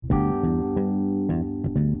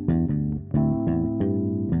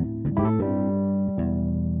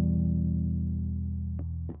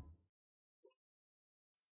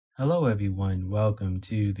Hello, everyone. Welcome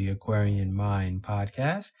to the Aquarian Mind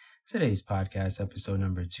podcast. Today's podcast, episode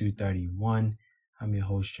number 231. I'm your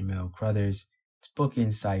host, Jamel Crothers. It's Book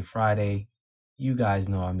Insight Friday. You guys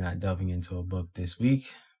know I'm not delving into a book this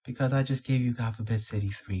week because I just gave you Alphabet City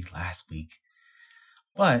 3 last week.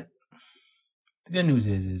 But the good news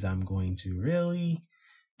is I'm going to really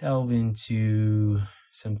delve into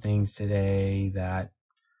some things today that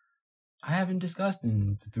I haven't discussed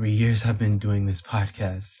in the 3 years I've been doing this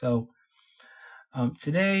podcast. So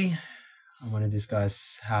today I want to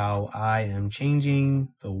discuss how I am changing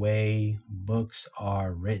the way books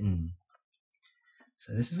are written.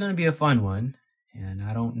 So this is going to be a fun one, and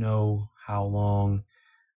I don't know how long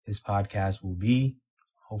this podcast will be.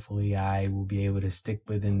 Hopefully I will be able to stick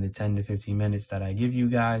within the 10 to 15 minutes that I give you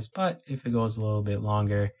guys, but if it goes a little bit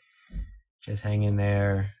longer, just hang in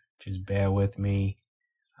there, just bear with me.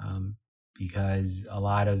 Because a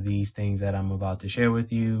lot of these things that I'm about to share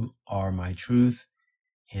with you are my truth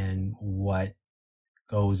and what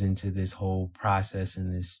goes into this whole process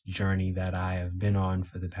and this journey that I have been on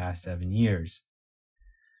for the past 7 years.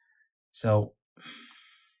 So,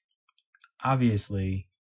 obviously,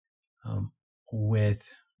 with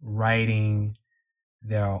writing,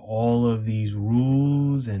 there are all of these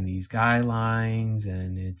rules and these guidelines,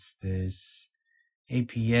 and it's this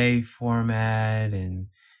APA format, and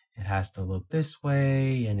it has to look this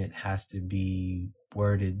way, and it has to be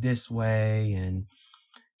worded this way, and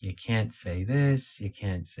you can't say this, you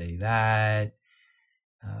can't say that.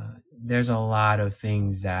 There's a lot of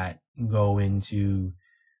things that go into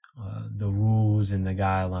the rules and the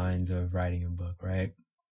guidelines of writing a book, right?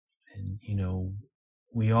 And,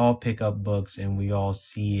 we all pick up books and we all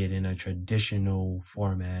see it in a traditional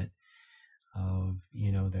format of,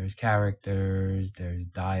 there's characters, there's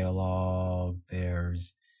dialogue,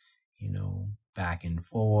 there's back and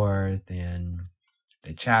forth, and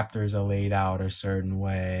the chapters are laid out a certain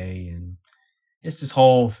way, and it's this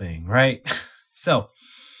whole thing, right? So,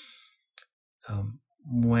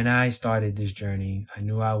 when I started this journey, I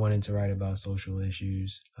knew I wanted to write about social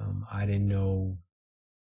issues. I didn't know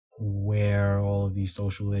where all of these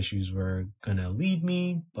social issues were gonna lead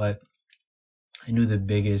me, but I knew the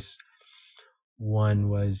biggest one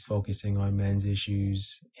was focusing on men's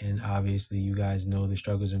issues, and obviously you guys know The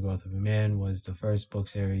Struggles and Growth of a Man was the first book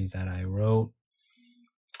series that I wrote.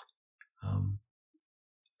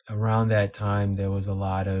 Around that time, there was a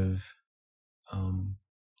lot of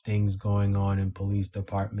things going on in police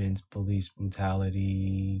departments, police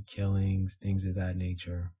brutality, killings, things of that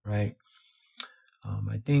nature, right?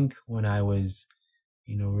 I think when I was,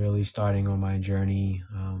 really starting on my journey,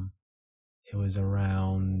 it was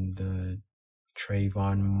around the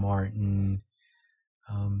Trayvon Martin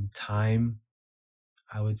time,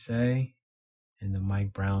 I would say, and the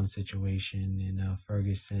Mike Brown situation in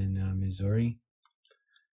Ferguson, Missouri.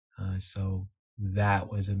 So that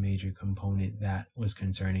was a major component that was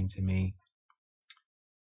concerning to me.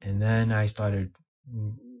 And then I started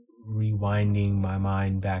rewinding my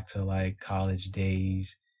mind back to like college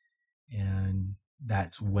days, and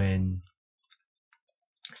that's when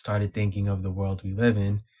I started thinking of the world we live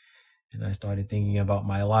in. And I started thinking about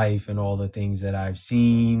my life and all the things that I've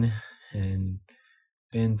seen and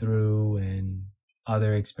been through and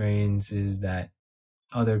other experiences that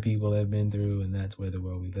other people have been through. And that's where the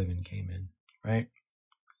world we live in came in, right?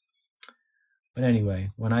 But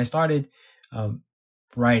anyway, when I started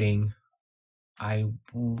writing, I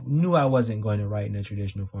knew I wasn't going to write in a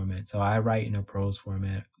traditional format. So I write in a prose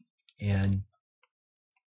format. And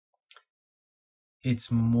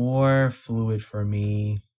it's more fluid for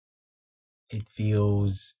me. It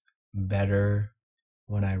feels better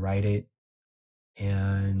when I write it.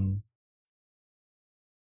 And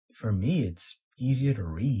for me, it's easier to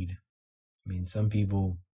read. I mean, some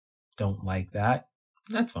people don't like that.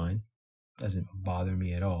 That's fine. Doesn't bother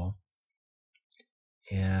me at all.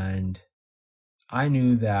 And I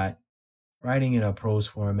knew that writing in a prose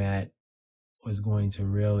format was going to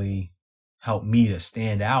really help me to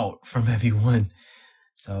stand out from everyone.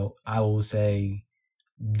 So I will say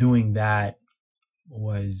doing that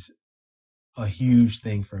was a huge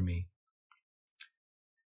thing for me.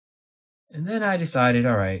 And then I decided,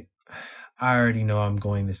 all right, I already know I'm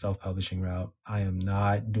going the self-publishing route. I am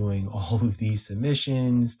not doing all of these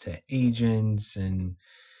submissions to agents and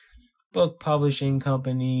book publishing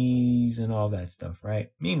companies and all that stuff,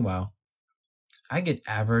 right? Meanwhile, I get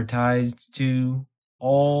advertised to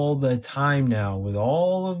all the time now with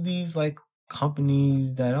all of these like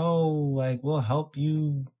companies that, we'll help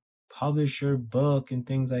you publish your book and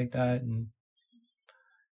things like that. And,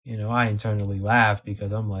 I internally laugh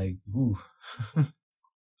because I'm like, ooh.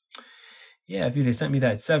 yeah, if you'd have sent me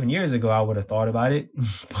that 7 years ago, I would have thought about it.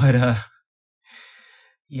 But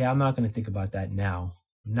yeah, I'm not going to think about that now.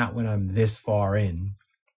 Not when I'm this far in.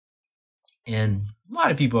 And a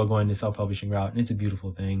lot of people are going the self-publishing route, and it's a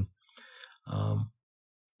beautiful thing.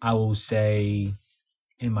 I will say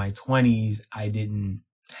in my 20s, I didn't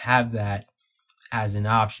have that as an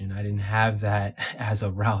option. I didn't have that as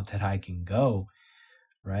a route that I can go,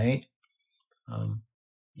 right?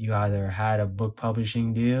 You either had a book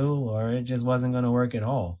publishing deal or it just wasn't going to work at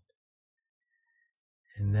all.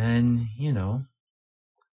 And then,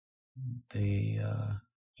 the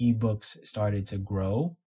ebooks started to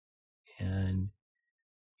grow, and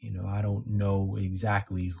I don't know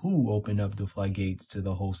exactly who opened up the floodgates to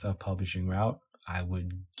the whole self-publishing route. I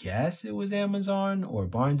would guess it was Amazon or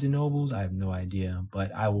Barnes and Nobles. I have no idea,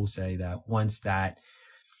 but I will say that once that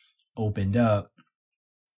opened up,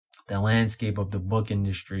 the landscape of the book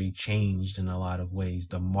industry changed in a lot of ways.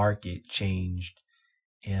 The market changed,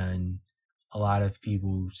 and a lot of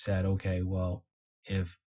people said, okay, well,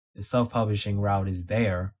 if the self-publishing route is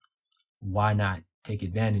there, why not take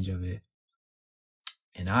advantage of it?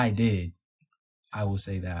 And I did. I will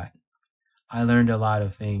say that. I learned a lot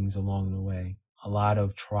of things along the way, a lot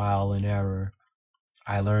of trial and error.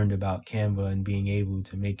 I learned about Canva and being able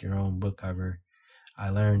to make your own book cover. I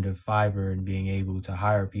learned of Fiverr and being able to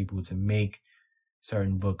hire people to make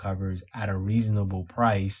certain book covers at a reasonable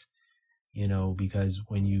price, because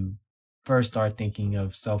when you first start thinking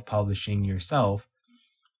of self-publishing yourself,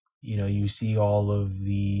 you see all of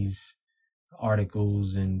these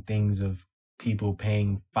articles and things of people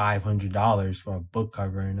paying $500 for a book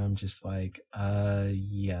cover, and I'm just like,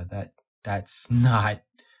 yeah, that's not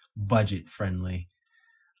budget friendly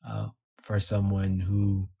for someone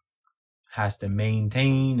who has to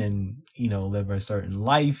maintain and live a certain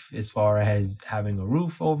life, as far as having a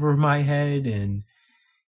roof over my head and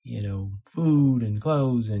food and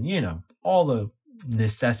clothes and all the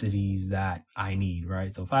necessities that I need,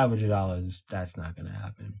 right? So $500, that's not going to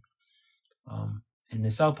happen. And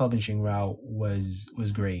the self-publishing route was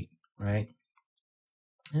great, right?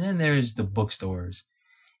 And then there's the bookstores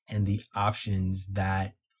and the options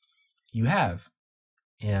that you have.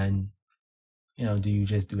 And do you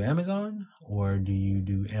just do Amazon, or do you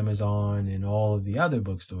do Amazon and all of the other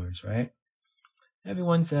bookstores, right?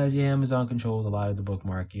 Everyone says, yeah, Amazon controls a lot of the book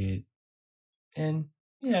market. And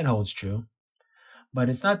yeah, it holds true. But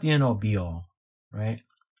it's not the end all be all, right?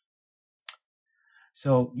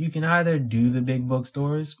 So you can either do the big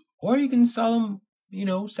bookstores, or you can sell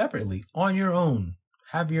them, separately on your own.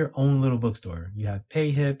 Have your own little bookstore. You have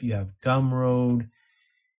PayHip, you have Gumroad,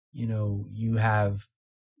 you have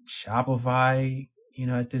Shopify.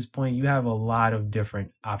 At this point, you have a lot of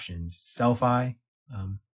different options. Sellfy,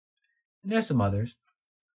 and there's some others.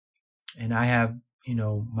 And I have,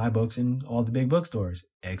 my books in all the big bookstores,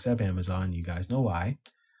 except Amazon. You guys know why.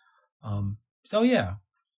 So yeah.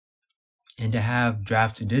 And to have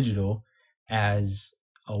Draft to Digital as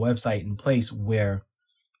a website in place where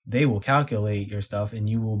they will calculate your stuff and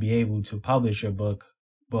you will be able to publish your book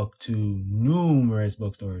to numerous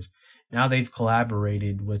bookstores. Now they've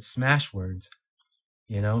collaborated with Smashwords,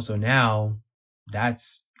 so now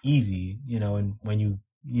that's easy, and when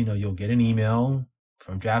you'll get an email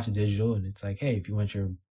from Draft to Digital, and it's like, hey, if you want your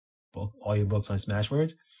book, all your books on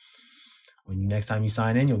Smashwords, next time you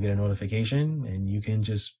sign in, you'll get a notification, and you can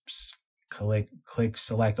just click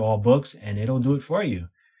select all books, and it'll do it for you.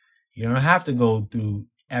 You don't have to go through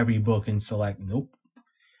every book and select. Nope.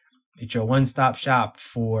 It's your one-stop shop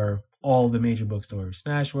for all the major bookstores: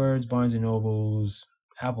 Smashwords, Barnes and Nobles,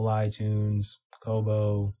 Apple iTunes,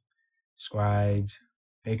 Kobo, Scribd,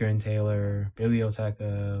 Baker and Taylor,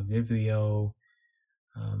 Biblioteca, Viblio.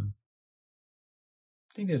 I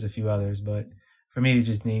think there's a few others, but for me to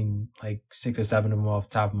just name like 6 or 7 of them off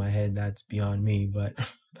the top of my head, that's beyond me. But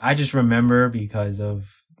I just remember because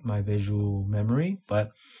of my visual memory.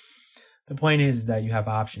 But the point is that you have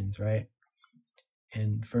options, right?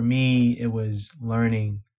 And for me, it was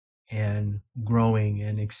learning and growing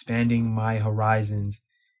and expanding my horizons,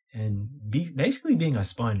 and basically being a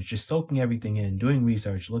sponge, just soaking everything in, doing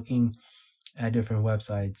research, looking at different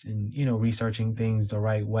websites, and researching things the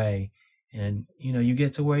right way. And you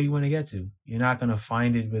get to where you want to get to. You're not going to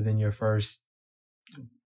find it within your first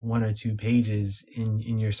 1 or 2 pages in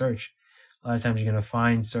your search. A lot of times you're going to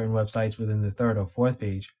find certain websites within the 3rd or 4th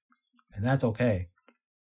page, and that's okay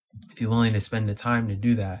if you're willing to spend the time to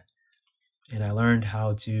do that. And I learned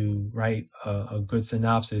how to write a good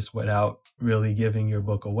synopsis without really giving your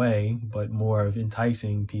book away, but more of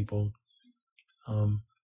enticing people.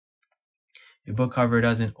 Your book cover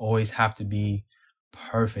doesn't always have to be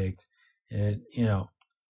perfect. And,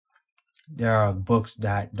 there are books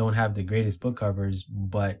that don't have the greatest book covers,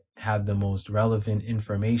 but have the most relevant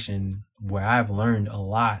information where I've learned a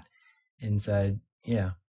lot and said,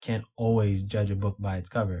 yeah, can't always judge a book by its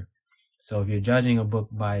cover. So if you're judging a book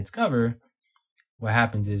by its cover, what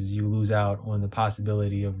happens is you lose out on the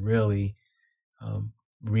possibility of really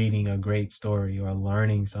reading a great story or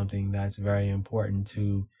learning something that's very important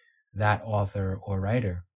to that author or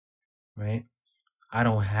writer, right? I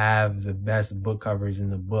don't have the best book covers in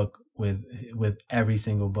the book with every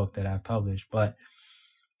single book that I've published, but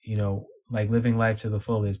like Living Life to the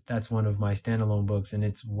Fullest, that's one of my standalone books, and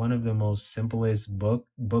it's one of the most simplest book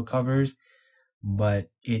covers, but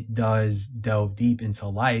it does delve deep into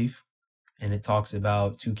life, and it talks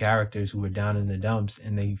about two characters who were down in the dumps,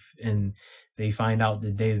 and they find out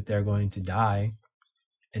the day that they're going to die,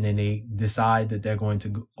 and then they decide that they're going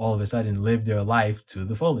to all of a sudden live their life to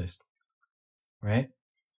the fullest, right?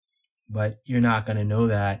 But you're not going to know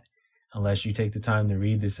that unless you take the time to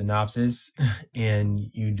read the synopsis and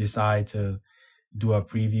you decide to do a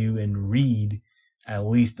preview and read at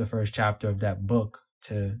least the first chapter of that book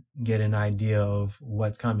to get an idea of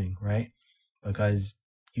what's coming, right? Because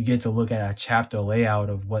you get to look at a chapter layout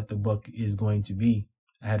of what the book is going to be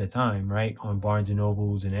ahead of time, right? On Barnes and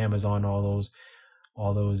Nobles and Amazon, all those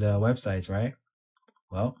websites, right?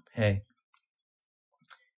 Well, hey.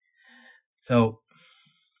 So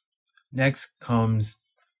next comes,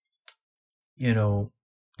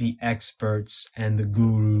 the experts and the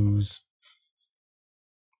gurus.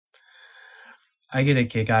 I get a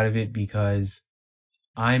kick out of it because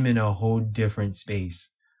I'm in a whole different space,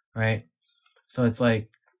 right? So it's like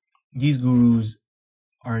these gurus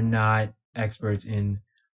are not experts in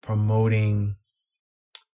promoting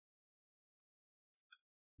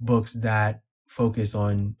books that focus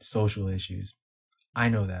on social issues. I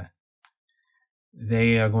know that.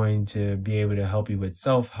 They are going to be able to help you with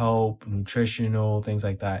self-help, nutritional, things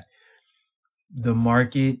like that. The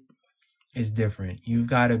market is different. You've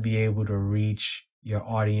got to be able to reach your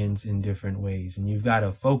audience in different ways, and you've got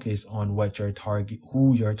to focus on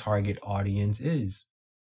who your target audience is,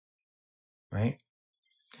 right?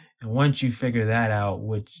 And once you figure that out,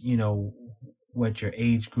 what your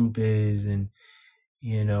age group is, and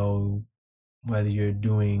whether you're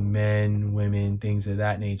doing men, women, things of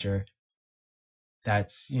that nature,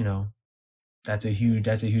 that's a huge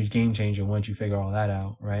game changer once you figure all that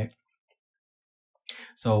out, right?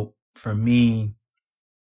 So for me,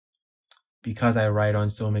 because I write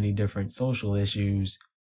on so many different social issues,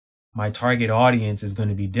 my target audience is going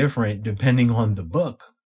to be different depending on the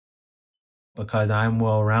book. Because I'm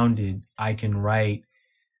well-rounded, I can write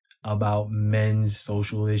about men's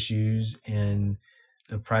social issues and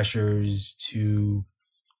the pressures to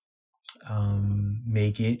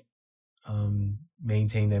make it,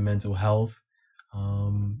 maintain their mental health,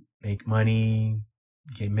 make money,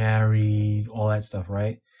 get married, all that stuff,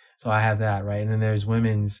 right? So I have that, right? And then there's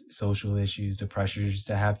women's social issues, the pressures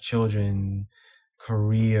to have children,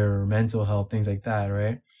 career, mental health, things like that,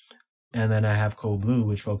 right? And then I have Code Blue,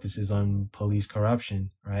 which focuses on police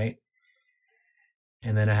corruption, right?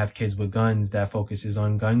 And then I have Kids with Guns that focuses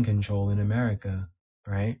on gun control in America,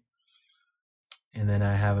 right? And then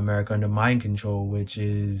I have America Under Mind Control, which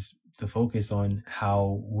is the focus on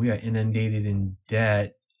how we are inundated in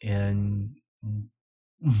debt and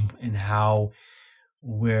how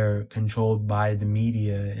we're controlled by the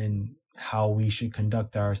media and how we should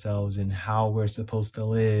conduct ourselves and how we're supposed to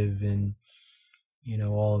live and,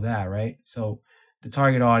 all of that, right? So the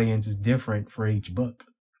target audience is different for each book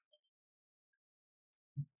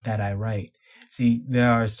that I write. See,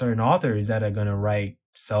 there are certain authors that are going to write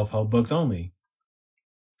self-help books only.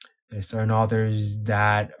 There's certain authors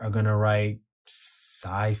that are going to write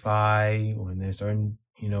sci-fi, or there's certain,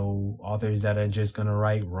 authors that are just going to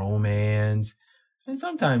write romance. And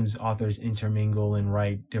sometimes authors intermingle and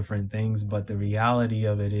write different things. But the reality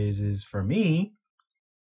of it is for me,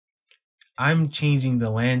 I'm changing the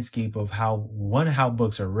landscape of how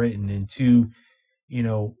books are written, and two,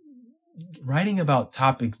 writing about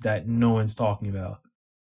topics that no one's talking about.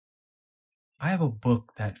 I have a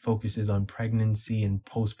book that focuses on pregnancy and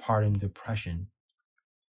postpartum depression.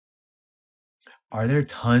 Are there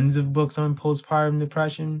tons of books on postpartum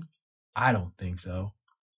depression? I don't think so.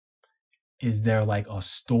 Is there like a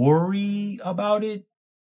story about it?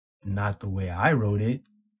 Not the way I wrote it.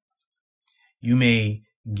 You may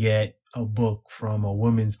get a book from a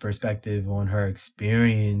woman's perspective on her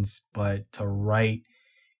experience, but to write,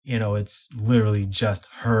 it's literally just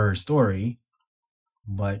her story.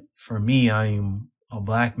 But for me, I am a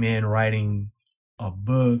Black man writing a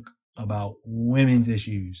book about women's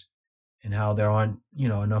issues. and how there aren't,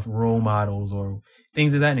 enough role models or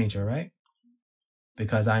things of that nature, right?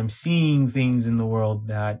 Because I'm seeing things in the world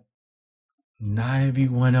that not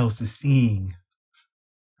everyone else is seeing,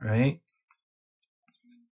 right?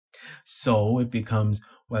 So it becomes,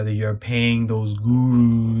 whether you're paying those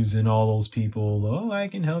gurus and all those people, oh, I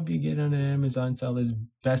can help you get on an Amazon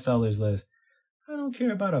bestsellers list. I don't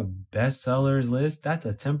care about a bestsellers list. That's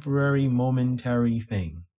a temporary, momentary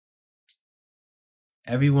thing.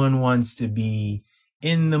 Everyone wants to be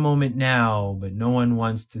in the moment now, but no one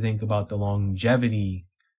wants to think about the longevity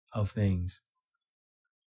of things.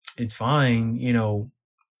 It's fine,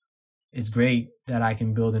 it's great that I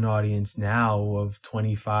can build an audience now of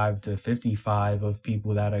 25 to 55 of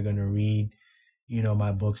people that are going to read,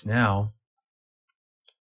 my books now.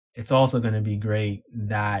 It's also going to be great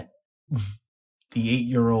that the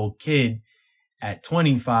 8-year-old kid at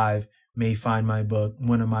 25 may find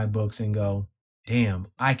one of my books and go, damn,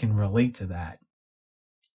 I can relate to that.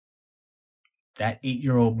 That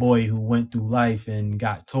 8-year-old boy who went through life and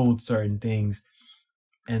got told certain things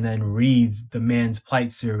and then reads the Man's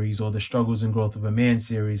Plight series or the Struggles and Growth of a Man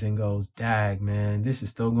series and goes, dag, man, this is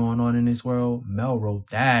still going on in this world. Mel wrote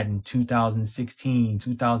that in 2016,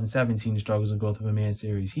 2017, the Struggles and Growth of a Man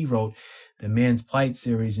series. He wrote the Man's Plight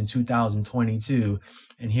series in 2022,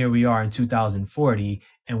 and here we are in 2040,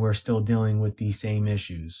 and we're still dealing with these same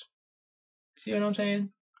issues. See what I'm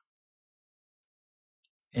saying?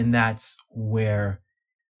 And that's where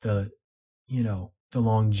the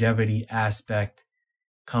longevity aspect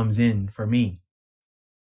comes in for me.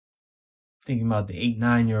 Thinking about the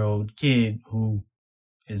 8-9-year-old kid who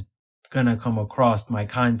is gonna come across my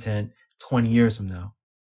content 20 years from now.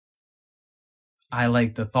 I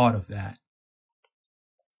like the thought of that.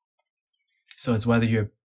 So it's whether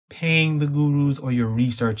you're paying the gurus or you're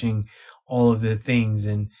researching all of the things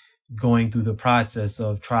and going through the process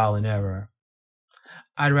of trial and error.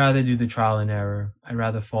 I'd rather do the trial and error. I'd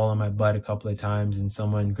rather fall on my butt a couple of times and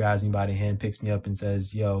someone grabs me by the hand, picks me up and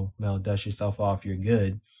says, yo, Mel, dust yourself off. You're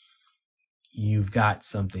good. You've got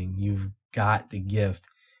something. You've got the gift.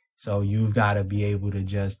 So you've got to be able to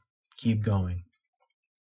just keep going.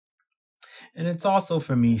 And it's also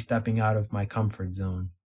for me stepping out of my comfort zone,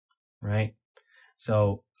 right?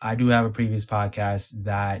 So I do have a previous podcast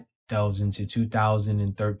that delves into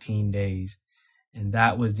 2013 days. And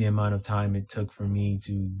that was the amount of time it took for me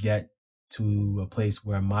to get to a place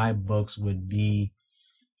where my books would be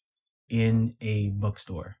in a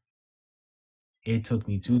bookstore. It took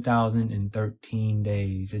me 2013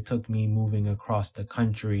 days. It took me moving across the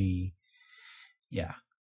country. Yeah.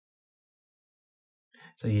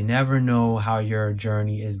 So you never know how your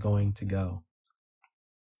journey is going to go.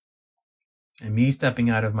 And me stepping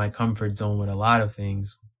out of my comfort zone with a lot of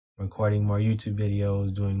things, recording more YouTube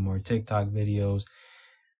videos, doing more TikTok videos.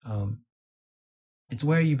 It's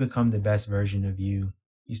where you become the best version of you.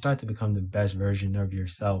 You start to become the best version of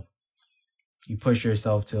yourself. You push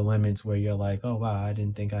yourself to limits where you're like, oh, wow, I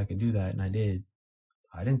didn't think I could do that. And I did.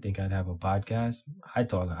 I didn't think I'd have a podcast.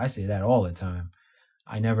 I say that all the time.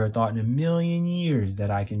 I never thought in a million years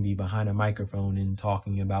that I can be behind a microphone and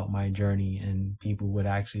talking about my journey and people would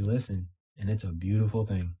actually listen. And it's a beautiful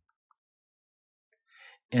thing.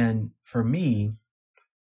 And for me,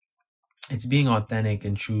 it's being authentic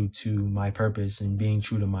and true to my purpose and being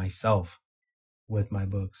true to myself with my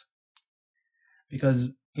books. Because,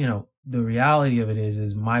 the reality of it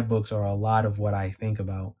is my books are a lot of what I think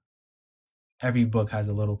about. Every book has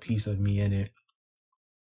a little piece of me in it.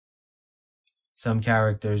 Some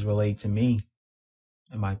characters relate to me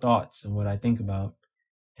and my thoughts and what I think about.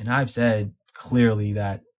 And I've said clearly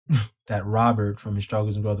that that Robert from The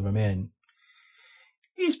Struggles and Growth of a Man,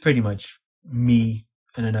 he's pretty much me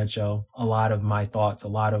in a nutshell. A lot of my thoughts, a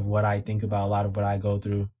lot of what I think about, a lot of what I go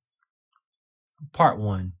through. Part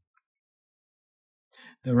 1.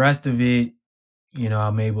 The rest of it, I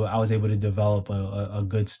was able to develop a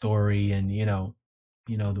good story and,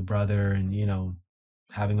 the brother and,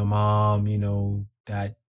 having a mom,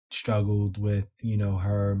 that struggled with,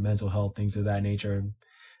 her mental health, things of that nature.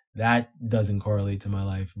 That doesn't correlate to my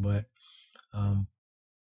life, but,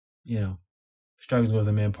 Struggles with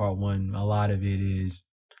a Man Part 1, a lot of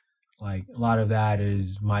that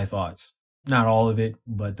is my thoughts. Not all of it,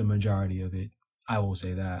 but the majority of it. I will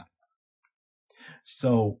say that.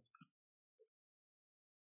 So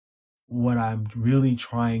what I'm really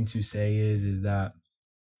trying to say is that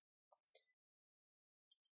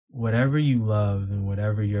whatever you love and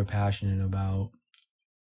whatever you're passionate about,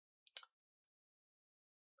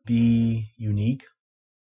 be unique,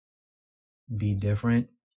 be different,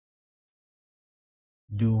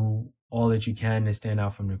 do all that you can to stand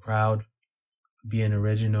out from the crowd, be an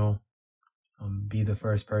original, Be the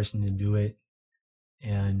first person to do it,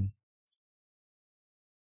 and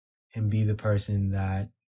be the person that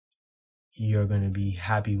you're going to be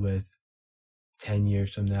happy with 10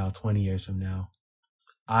 years from now, 20 years from now.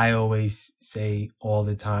 I always say all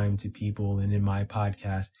the time to people and in my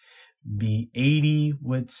podcast, be 80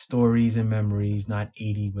 with stories and memories, not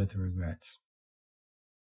 80 with regrets.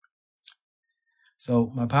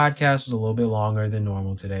 So my podcast was a little bit longer than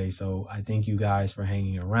normal today. So I thank you guys for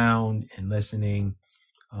hanging around and listening.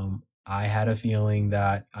 I had a feeling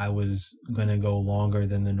that I was going to go longer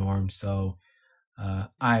than the norm. So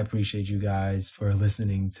I appreciate you guys for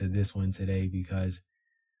listening to this one today, because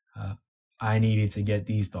I needed to get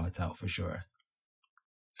these thoughts out for sure.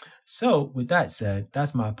 So with that said,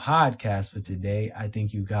 that's my podcast for today. I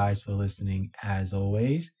thank you guys for listening as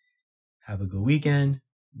always. Have a good weekend.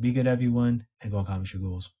 Be good, everyone, and go accomplish your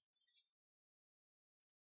goals.